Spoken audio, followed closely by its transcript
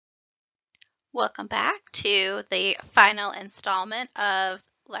Welcome back to the final installment of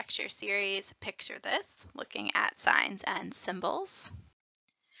lecture series Picture This, looking at signs and symbols.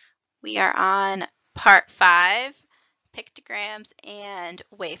 We are on part 5, pictograms and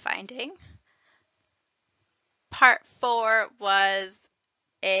wayfinding. Part 4 was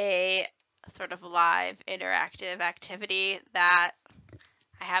a sort of live interactive activity that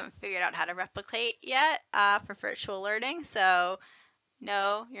I haven't figured out how to replicate yet for virtual learning. So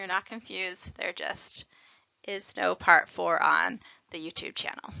no, you're not confused. There just is no part 4 on the YouTube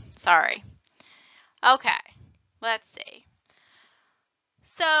channel. Sorry. Okay, let's see.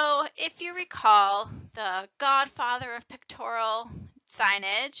 So if you recall, the godfather of pictorial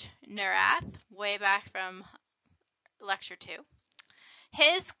signage, Neurath, way back from lecture 2,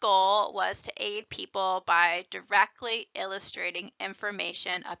 his goal was to aid people by directly illustrating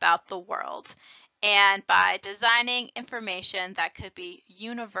information about the world and by designing information that could be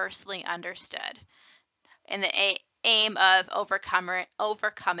universally understood in the aim of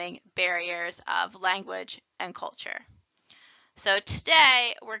overcoming barriers of language and culture. So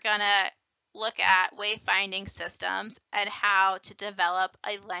today we're going to look at wayfinding systems and how to develop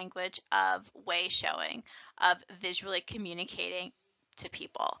a language of way showing, of visually communicating to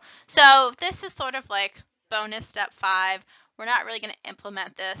people. So this is sort of like bonus step 5. We're not really going to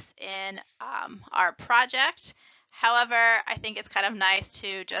implement this in our project. However, I think it's kind of nice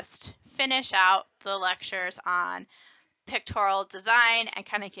to just finish out the lectures on pictorial design and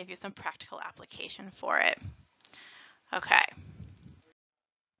kind of give you some practical application for it. Okay.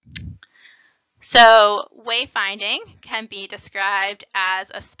 So wayfinding can be described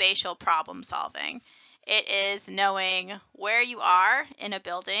as a spatial problem solving. It is knowing where you are in a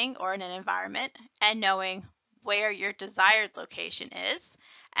building or in an environment and knowing where your desired location is,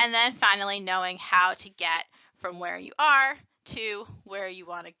 and then finally knowing how to get from where you are to where you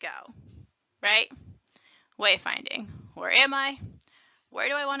want to go, right? Wayfinding. Where am I? Where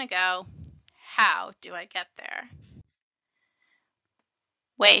do I want to go? How do I get there?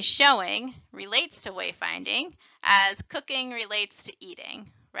 Way showing relates to wayfinding as cooking relates to eating,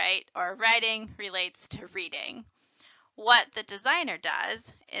 right? Or writing relates to reading. What the designer does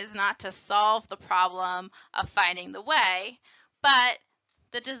is not to solve the problem of finding the way, but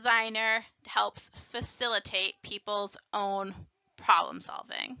the designer helps facilitate people's own problem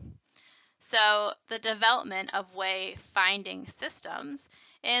solving. So the development of wayfinding systems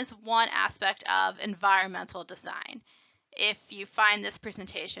is one aspect of environmental design. If you find this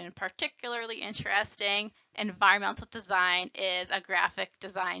presentation particularly interesting, environmental design is a graphic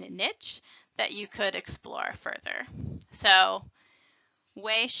design niche that you could explore further. So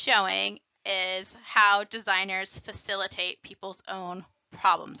way showing is how designers facilitate people's own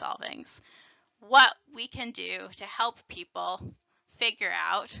problem solvings. What we can do to help people figure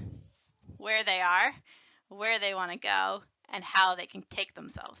out where they are, where they want to go, and how they can take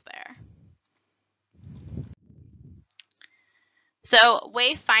themselves there. So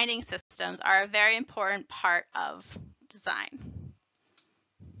wayfinding systems are a very important part of design.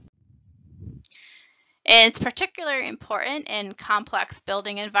 It's particularly important in complex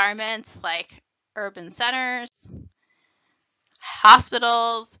building environments like urban centers,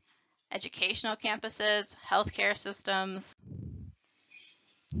 hospitals, educational campuses, healthcare systems,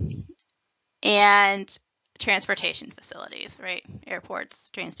 and transportation facilities, right?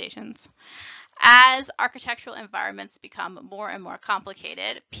 Airports, train stations. As architectural environments become more and more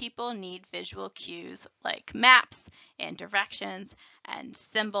complicated, people need visual cues like maps and directions and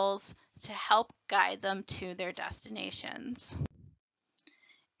symbols to help guide them to their destinations.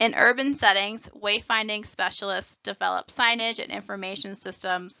 In urban settings, wayfinding specialists develop signage and information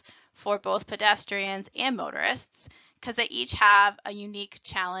systems for both pedestrians and motorists because they each have a unique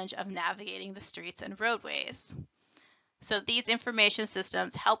challenge of navigating the streets and roadways. So these information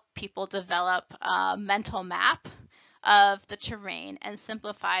systems help people develop a mental map of the terrain and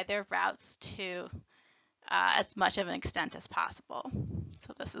simplify their routes to as much of an extent as possible.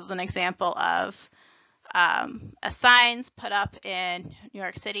 So this is an example of signs put up in New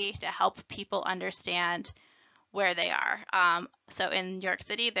York City to help people understand where they are. So in New York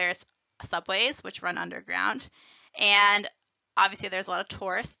City, there's subways which run underground, and obviously there's a lot of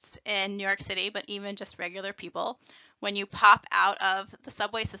tourists in New York City, but even just regular people. When you pop out of the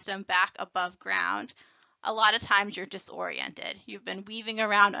subway system back above ground, a lot of times you're disoriented. You've been weaving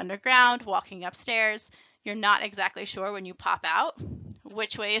around underground, walking upstairs. You're not exactly sure when you pop out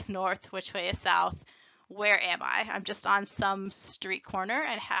which way is north, which way is south. Where am I? I'm just on some street corner,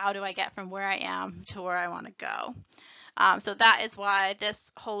 and how do I get from where I am to where I want to go? So that is why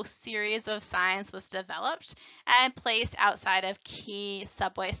this whole series of signs was developed and placed outside of key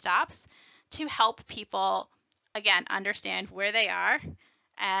subway stops to help people, again, understand where they are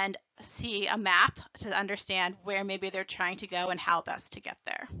and see a map to understand where maybe they're trying to go and how best to get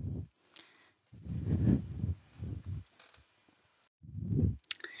there.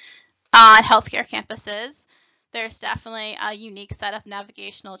 On healthcare campuses, there's definitely a unique set of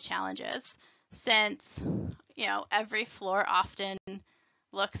navigational challenges since, every floor often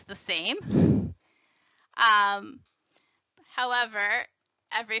looks the same. However,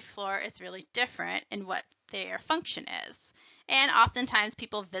 every floor is really different in what their function is. And oftentimes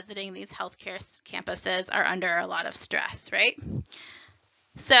people visiting these healthcare campuses are under a lot of stress, right?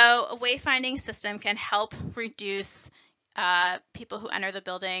 So a wayfinding system can help reduce people who enter the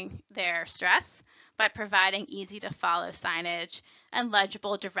building their stress by providing easy to follow signage and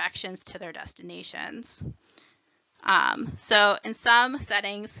legible directions to their destinations. So in some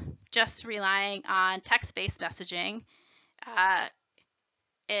settings, just relying on text-based messaging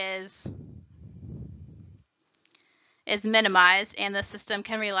is minimized, and the system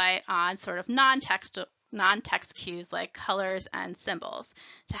can rely on sort of non-text cues like colors and symbols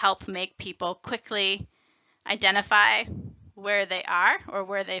to help make people quickly identify where they are or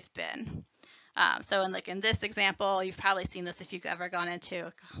where they've been. So in this example, you've probably seen this if you've ever gone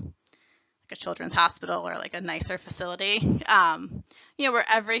into a children's hospital or like a nicer facility, where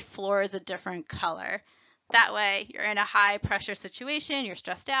every floor is a different color. That way you're in a high pressure situation, you're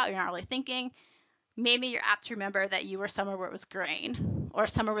stressed out, you're not really thinking. Maybe you're apt to remember that you were somewhere where it was green, or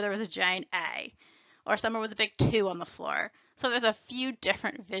somewhere where there was a giant A, or somewhere with a big 2 on the floor. So there's a few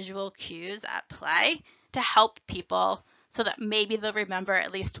different visual cues at play to help people so that maybe they'll remember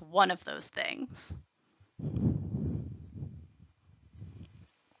at least one of those things.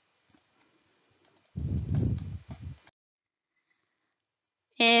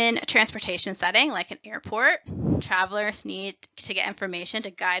 In a transportation setting, like an airport, travelers need to get information to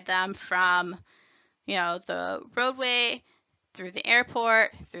guide them from, the roadway through the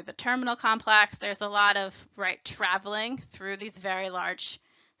airport, through the terminal complex. There's a lot of traveling through these very large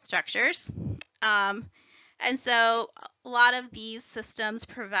structures. And so a lot of these systems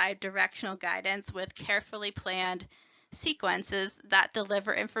provide directional guidance with carefully planned sequences that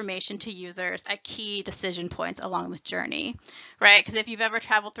deliver information to users at key decision points along the journey, right? Because if you've ever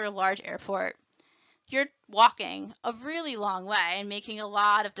traveled through a large airport, you're walking a really long way and making a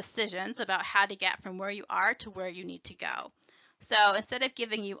lot of decisions about how to get from where you are to where you need to go. So instead of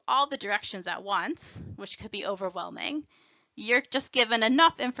giving you all the directions at once, which could be overwhelming, you're just given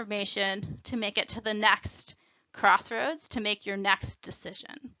enough information to make it to the next crossroads to make your next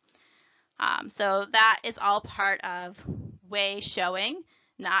decision. So that is all part of way showing,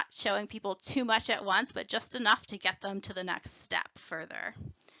 not showing people too much at once, but just enough to get them to the next step further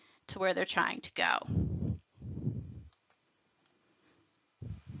to where they're trying to go.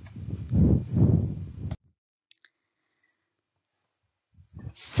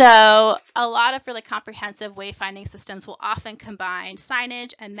 So a lot of really comprehensive wayfinding systems will often combine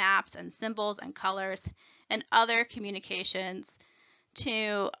signage and maps and symbols and colors and other communications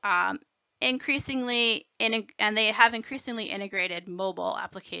to increasingly integrated mobile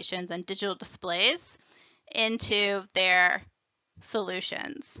applications and digital displays into their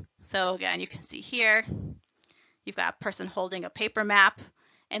solutions. So again, you can see here, you've got a person holding a paper map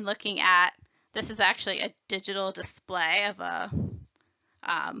and looking at, this is actually a digital display of a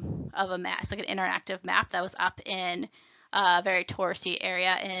map. It's like an interactive map that was up in a very touristy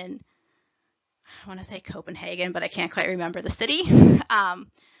area in, I want to say Copenhagen, but I can't quite remember the city.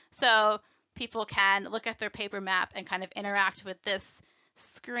 So people can look at their paper map and kind of interact with this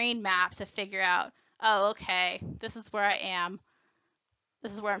screen map to figure out, oh, okay, this is where I am.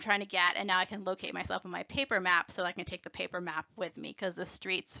 This is where I'm trying to get, and now I can locate myself on my paper map so I can take the paper map with me, because the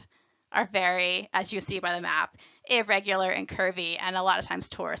streets are very, as you see by the map, irregular and curvy, and a lot of times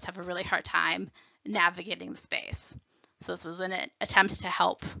tourists have a really hard time navigating the space. So this was an attempt to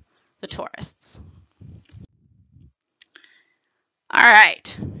help the tourists. All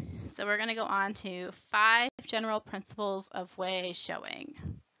right, so we're going to go on to 5 general principles of way showing.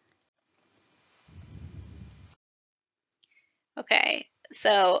 Okay,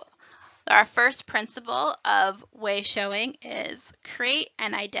 so our first principle of way showing is create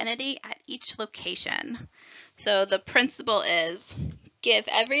an identity at each location. So the principle is give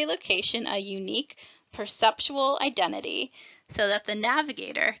every location a unique perceptual identity so that the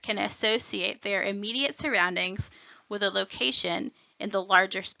navigator can associate their immediate surroundings with a location in the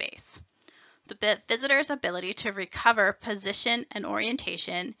larger space. The visitor's ability to recover position and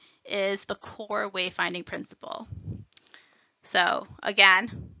orientation is the core wayfinding principle. So again,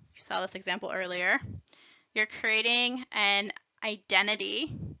 you saw this example earlier, you're creating an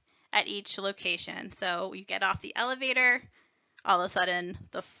identity at each location. So you get off the elevator, all of a sudden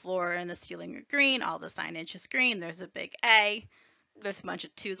the floor and the ceiling are green, all the signage is green, there's a big A, there's a bunch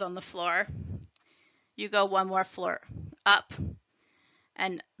of 2s on the floor. You go one more floor up,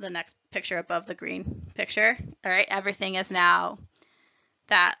 and the next picture above the green picture, all right, everything is now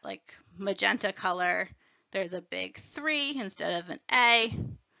that like magenta color. There's a big 3 instead of an A.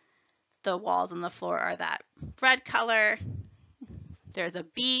 The walls on the floor are that red color. There's a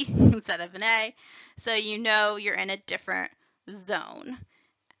B instead of an A. So you know you're in a different zone.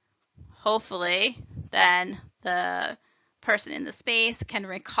 Hopefully, then the person in the space can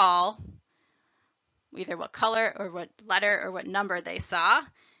recall either what color or what letter or what number they saw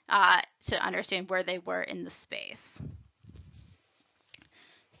to understand where they were in the space.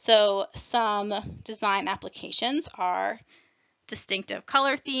 So some design applications are distinctive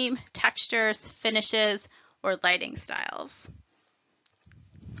color theme, textures, finishes, or lighting styles.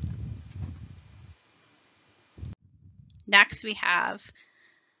 Next, we have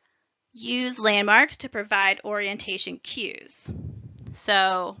use landmarks to provide orientation cues.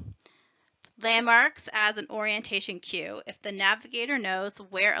 So landmarks as an orientation cue. If the navigator knows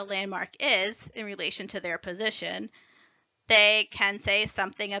where a landmark is in relation to their position, they can say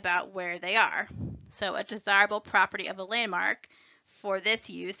something about where they are. So a desirable property of a landmark for this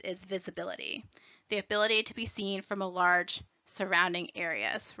use is visibility, the ability to be seen from a large surrounding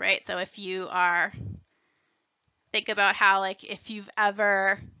areas, right? So if you are, think about how like if you've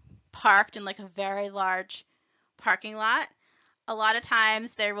ever parked in like a very large parking lot, a lot of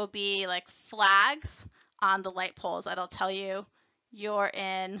times there will be like flags on the light poles that'll tell you you're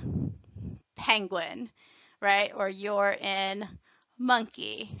in Penguin, right? Or you're in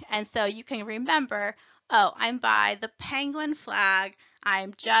Monkey. And so you can remember, oh, I'm by the Penguin flag.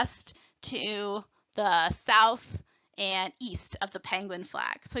 I'm just to the south and east of the Penguin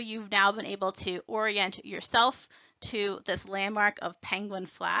flag. So you've now been able to orient yourself to this landmark of Penguin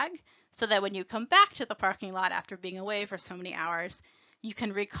flag so that when you come back to the parking lot after being away for so many hours, you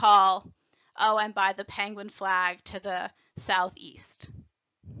can recall, oh, I'm by the Penguin flag to the southeast.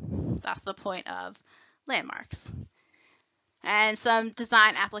 That's the point of landmarks. And some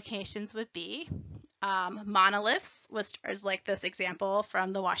design applications would be monoliths, which is like this example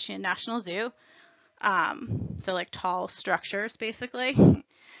from the Washington National Zoo. So like tall structures, basically.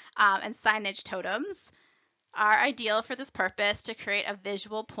 And signage totems are ideal for this purpose to create a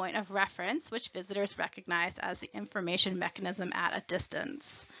visual point of reference, which visitors recognize as the information mechanism at a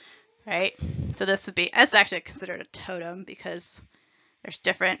distance, right? So this would be, it's actually considered a totem because there's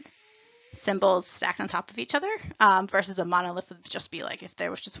different symbols stacked on top of each other, versus a monolith would just be like if there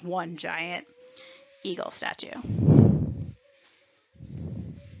was just one giant eagle statue.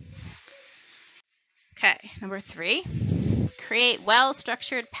 Okay, number 3, create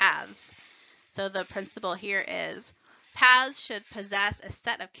well-structured paths. So the principle here is paths should possess a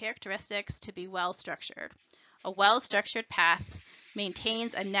set of characteristics to be well-structured. A well-structured path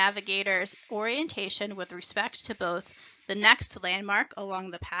maintains a navigator's orientation with respect to both the next landmark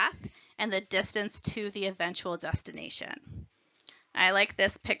along the path and the distance to the eventual destination. I like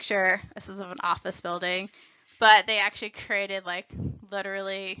this picture. This is of an office building, but they actually created like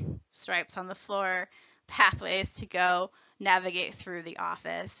literally stripes on the floor, pathways to go navigate through the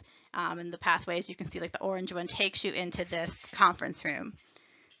office. And the pathways, you can see like the orange one takes you into this conference room.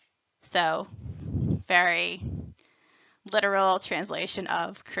 So very literal translation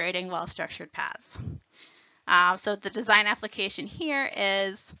of creating well-structured paths. So the design application here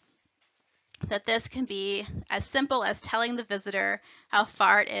is that this can be as simple as telling the visitor how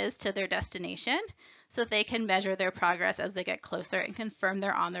far it is to their destination so they can measure their progress as they get closer and confirm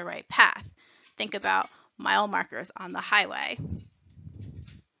they're on the right path. Think about mile markers on the highway.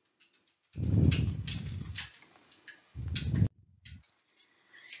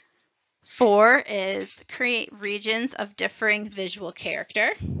 Four is create regions of differing visual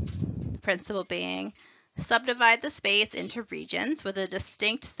character. The principle being subdivide the space into regions with a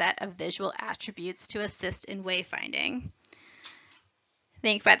distinct set of visual attributes to assist in wayfinding. I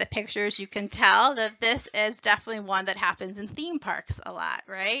think by the pictures you can tell that this is definitely one that happens in theme parks a lot,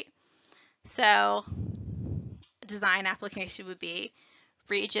 right? So a design application would be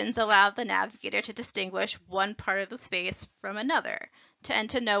regions allow the navigator to distinguish one part of the space from another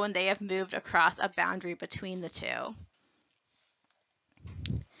and to know when they have moved across a boundary between the two.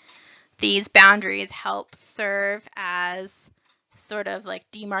 These boundaries help serve as sort of like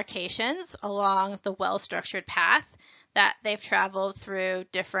demarcations along the well-structured path that they've traveled through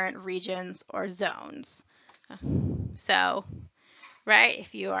different regions or zones. So, right,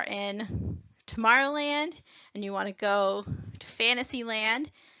 if you are in Tomorrowland and you want to go to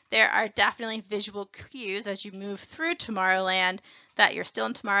Fantasyland, there are definitely visual cues as you move through Tomorrowland that you're still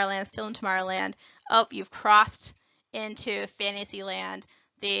in Tomorrowland. Oh, you've crossed into Fantasyland.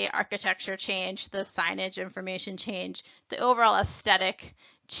 The architecture changed, the signage information changed, the overall aesthetic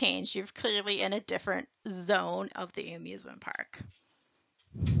changed. You're clearly in a different zone of the amusement park.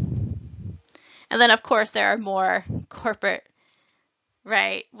 And then, of course, there are more corporate,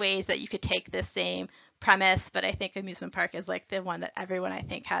 right, ways that you could take this same premise, but I think amusement park is like the one that everyone I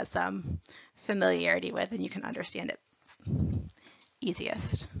think has some familiarity with and you can understand it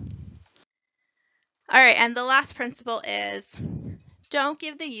easiest. All right, and the last principle is don't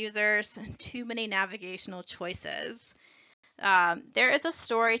give the users too many navigational choices. There is a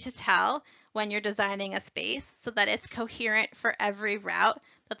story to tell when you're designing a space so that it's coherent for every route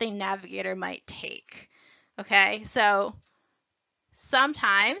that the navigator might take. Okay, so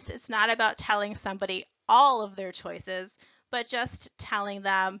sometimes it's not about telling somebody all of their choices, but just telling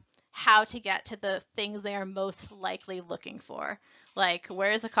them how to get to the things they are most likely looking for. Like,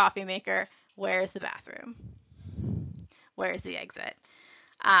 where's the coffee maker? Where's the bathroom? Where's the exit?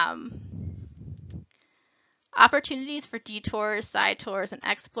 Opportunities for detours, side tours, and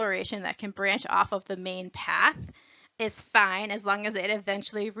exploration that can branch off of the main path is fine as long as it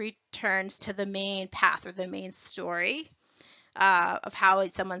eventually returns to the main path or the main story of how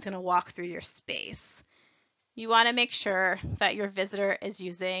someone's going to walk through your space. You want to make sure that your visitor is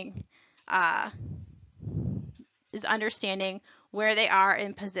understanding where they are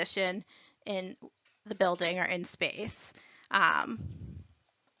in position in the building or in space.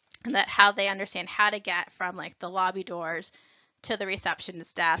 And that how they understand how to get from like the lobby doors to the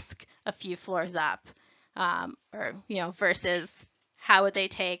receptionist desk a few floors up, or versus how would they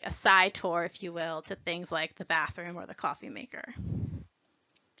take a side tour, if you will, to things like the bathroom or the coffee maker.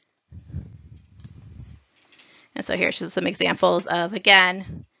 And so here's just some examples of,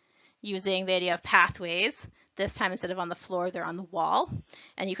 again, using the idea of pathways. This time, instead of on the floor, they're on the wall.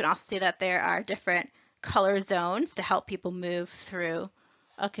 And you can also see that there are different color zones to help people move through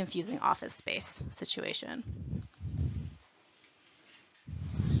a confusing office space situation.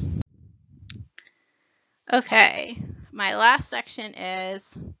 Okay, my last section is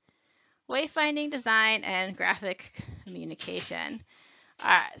wayfinding design and graphic communication,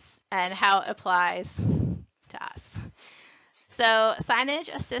 and how it applies to us. So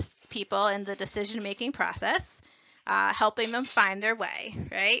signage assists people in the decision-making process, helping them find their way,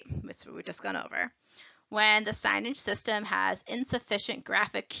 right? That's what we've just gone over. When the signage system has insufficient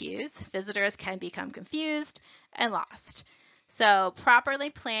graphic cues, visitors can become confused and lost. So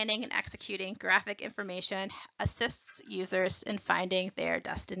properly planning and executing graphic information assists users in finding their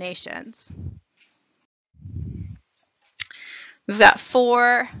destinations. We've got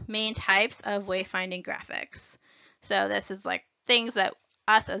 4 main types of wayfinding graphics. So this is like things that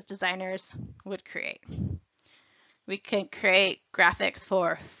us as designers would create. We can create graphics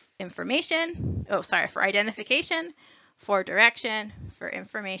for for identification, for direction, for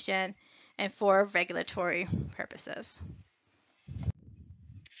information, and for regulatory purposes.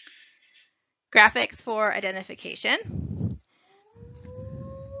 Graphics for identification.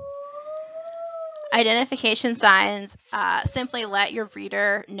 Identification signs simply let your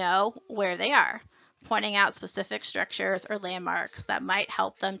reader know where they are, pointing out specific structures or landmarks that might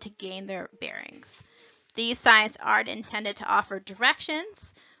help them to gain their bearings. These signs aren't intended to offer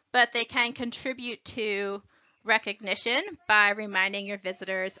directions, but they can contribute to recognition by reminding your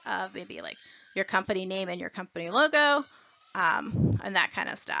visitors of maybe like your company name and your company logo, and that kind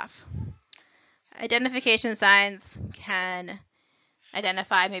of stuff. Identification signs can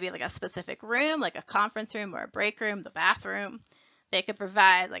identify maybe like a specific room, like a conference room or a break room, the bathroom. They could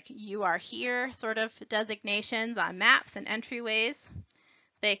provide like "you are here" sort of designations on maps and entryways.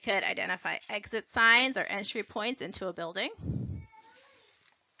 They could identify exit signs or entry points into a building.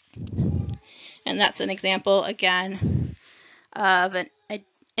 And that's an example, again, of an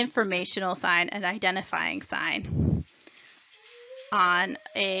informational sign, an identifying sign on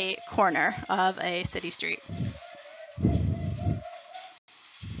a corner of a city street.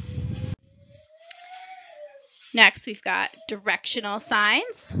 Next, we've got directional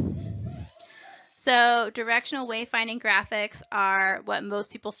signs. So directional wayfinding graphics are what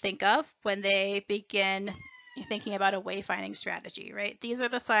most people think of when they begin thinking about a wayfinding strategy, right? These are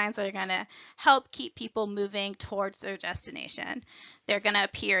the signs that are going to help keep people moving towards their destination. They're going to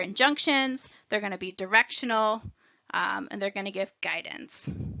appear in junctions, they're going to be directional, and they're going to give guidance.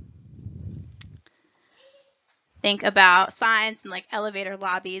 Think about signs in like elevator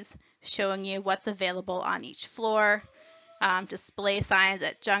lobbies showing you what's available on each floor. Display signs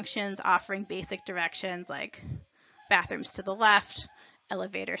at junctions offering basic directions like bathrooms to the left,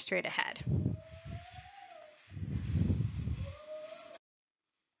 elevator straight ahead.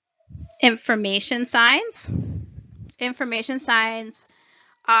 Information signs. Information signs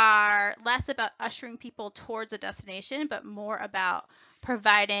are less about ushering people towards a destination, but more about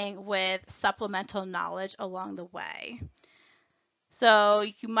providing with supplemental knowledge along the way. So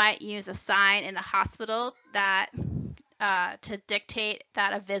you might use a sign in a hospital that to dictate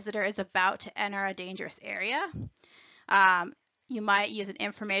that a visitor is about to enter a dangerous area. You might use an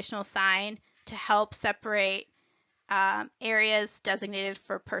informational sign to help separate areas designated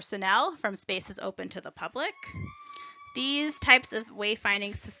for personnel from spaces open to the public. These types of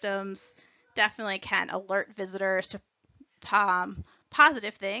wayfinding systems definitely can alert visitors to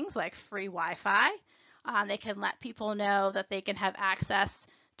positive things like free Wi-Fi. They can let people know that they can have access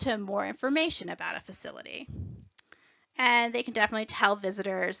to more information about a facility. And they can definitely tell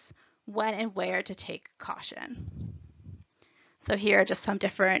visitors when and where to take caution. So here are just some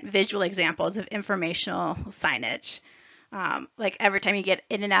different visual examples of informational signage. Like every time you get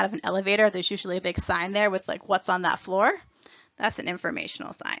in and out of an elevator, there's usually a big sign there with like what's on that floor. That's an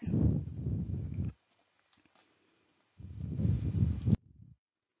informational sign.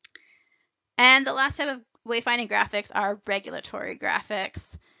 And the last type of wayfinding graphics are regulatory graphics.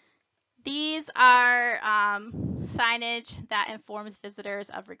 These are signage that informs visitors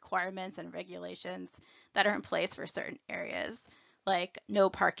of requirements and regulations that are in place for certain areas, like no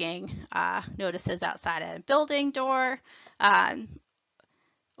parking notices outside a building door,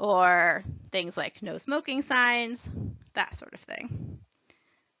 or things like no smoking signs, that sort of thing.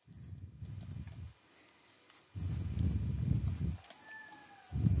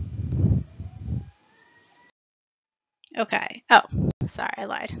 Okay. Oh, sorry, I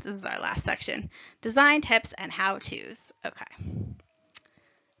lied. This is our last section. Design tips and how-tos. Okay.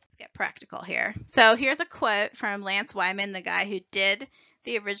 Let's get practical here. So here's a quote from Lance Wyman, the guy who did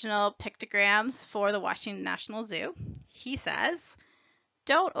the original pictograms for the Washington National Zoo. He says,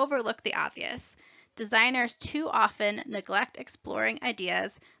 "Don't overlook the obvious. Designers too often neglect exploring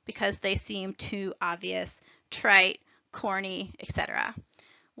ideas because they seem too obvious, trite, corny, etc.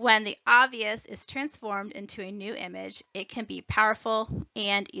 When the obvious is transformed into a new image, it can be powerful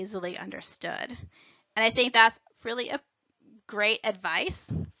and easily understood." And I think that's really a great advice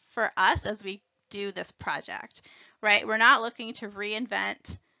for us as we do this project, right? We're not looking to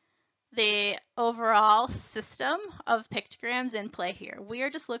reinvent the overall system of pictograms in play here. We are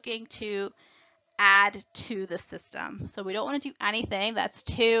just looking to add to the system. So we don't want to do anything that's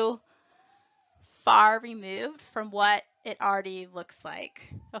too far removed from what it already looks like,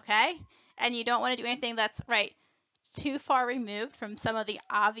 okay? And you don't want to do anything that's too far removed from some of the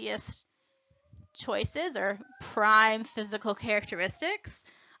obvious choices or prime physical characteristics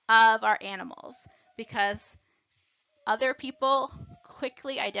of our animals, because other people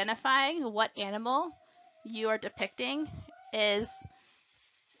quickly identifying what animal you are depicting is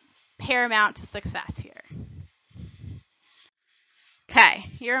paramount to success here. Okay,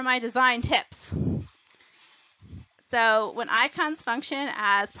 here are my design tips. So when icons function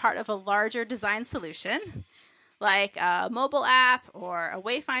as part of a larger design solution, like a mobile app or a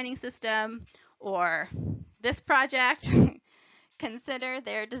wayfinding system or this project, consider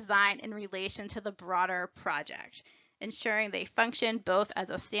their design in relation to the broader project, ensuring they function both as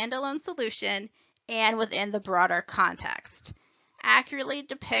a standalone solution and within the broader context. Accurately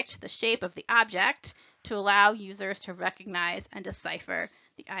depict the shape of the object to allow users to recognize and decipher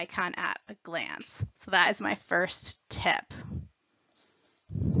the icon at a glance. So that is my first tip.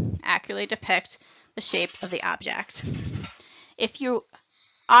 Accurately depict the shape of the object. If you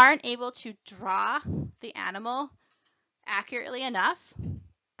aren't able to draw the animal accurately enough,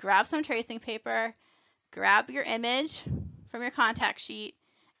 grab some tracing paper, grab your image from your contact sheet,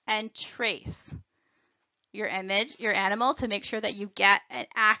 and trace your image, your animal, to make sure that you get an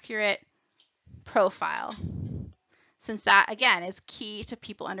accurate profile, since that, again, is key to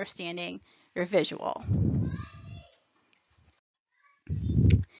people understanding your visual.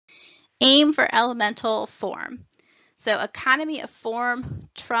 Aim for elemental form. So economy of form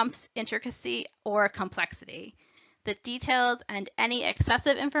trumps intricacy or complexity. The details and any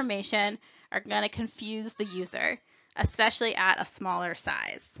excessive information are going to confuse the user, especially at a smaller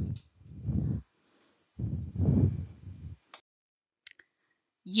size.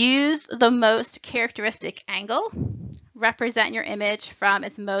 Use the most characteristic angle. Represent your image from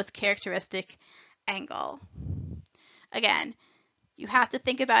its most characteristic angle. Again, you have to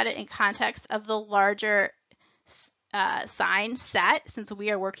think about it in context of the larger sign set, since we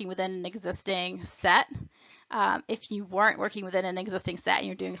are working within an existing set. If you weren't working within an existing set and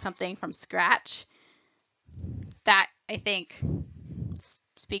you're doing something from scratch, that, I think,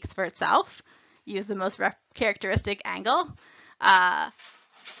 speaks for itself. Use the most characteristic angle.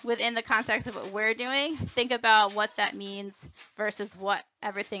 Within the context of what we're doing, think about what that means versus what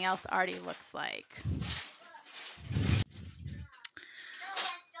everything else already looks like.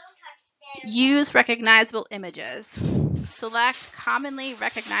 Use recognizable images. Select commonly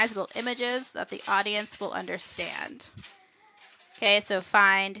recognizable images that the audience will understand. Okay, so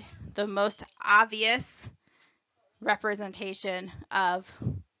find the most obvious representation of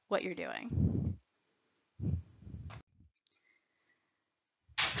what you're doing.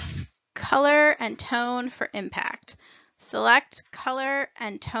 Color and tone for impact. Select color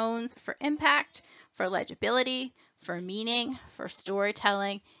and tones for impact, for legibility, for meaning, for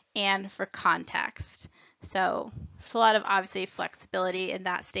storytelling, and for context. So there's a lot of obviously flexibility in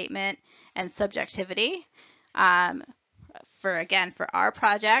that statement and subjectivity. For our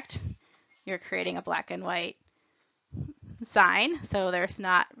project, you're creating a black and white sign, so there's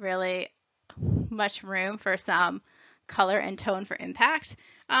not really much room for some color and tone for impact,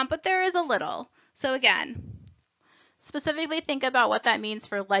 but there is a little. So again, specifically think about what that means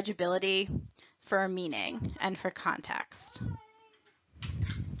for legibility, for meaning, and for context.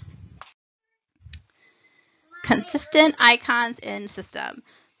 Consistent icons in system.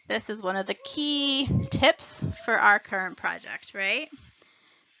 This is one of the key tips for our current project, right?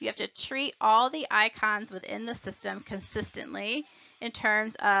 You have to treat all the icons within the system consistently in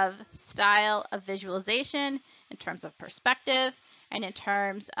terms of style of visualization, in terms of perspective, and in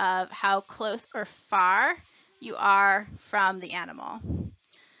terms of how close or far you are from the animal.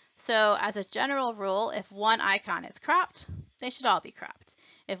 So as a general rule, if one icon is cropped, they should all be cropped.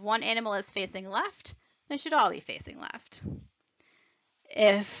 If one animal is facing left, they should all be facing left.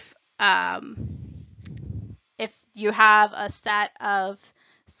 If you have a set of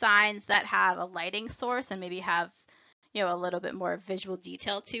signs that have a lighting source and maybe have a little bit more visual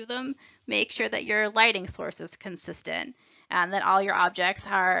detail to them, make sure that your lighting source is consistent and that all your objects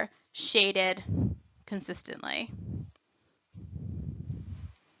are shaded consistently.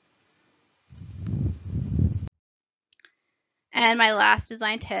 And my last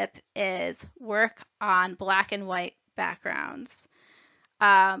design tip is work on black and white backgrounds,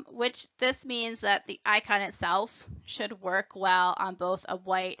 which this means that the icon itself should work well on both a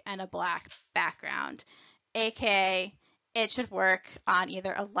white and a black background, aka it should work on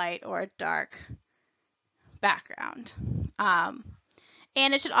either a light or a dark background. And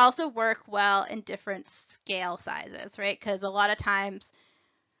it should also work well in different scale sizes, right? Because a lot of times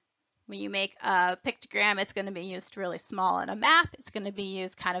when you make a pictogram, it's going to be used really small on a map. It's going to be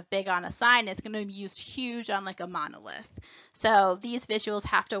used kind of big on a sign. It's going to be used huge on like a monolith. So these visuals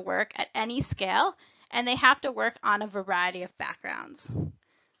have to work at any scale, and they have to work on a variety of backgrounds.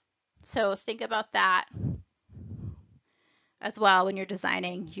 So think about that as well when you're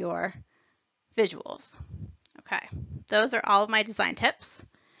designing your visuals. Okay, those are all of my design tips.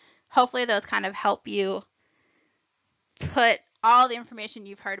 Hopefully those kind of help you put all the information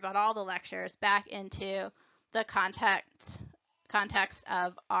you've heard about all the lectures back into the context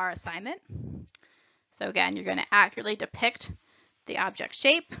of our assignment. So again, you're going to accurately depict the object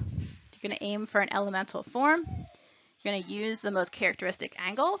shape. You're going to aim for an elemental form. You're going to use the most characteristic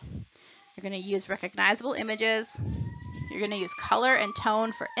angle. You're going to use recognizable images. You're going to use color and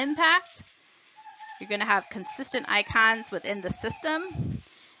tone for impact. You're going to have consistent icons within the system.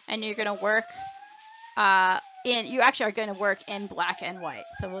 And you're going to work you actually are going to work in black and white.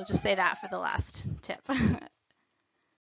 So we'll just say that for the last tip.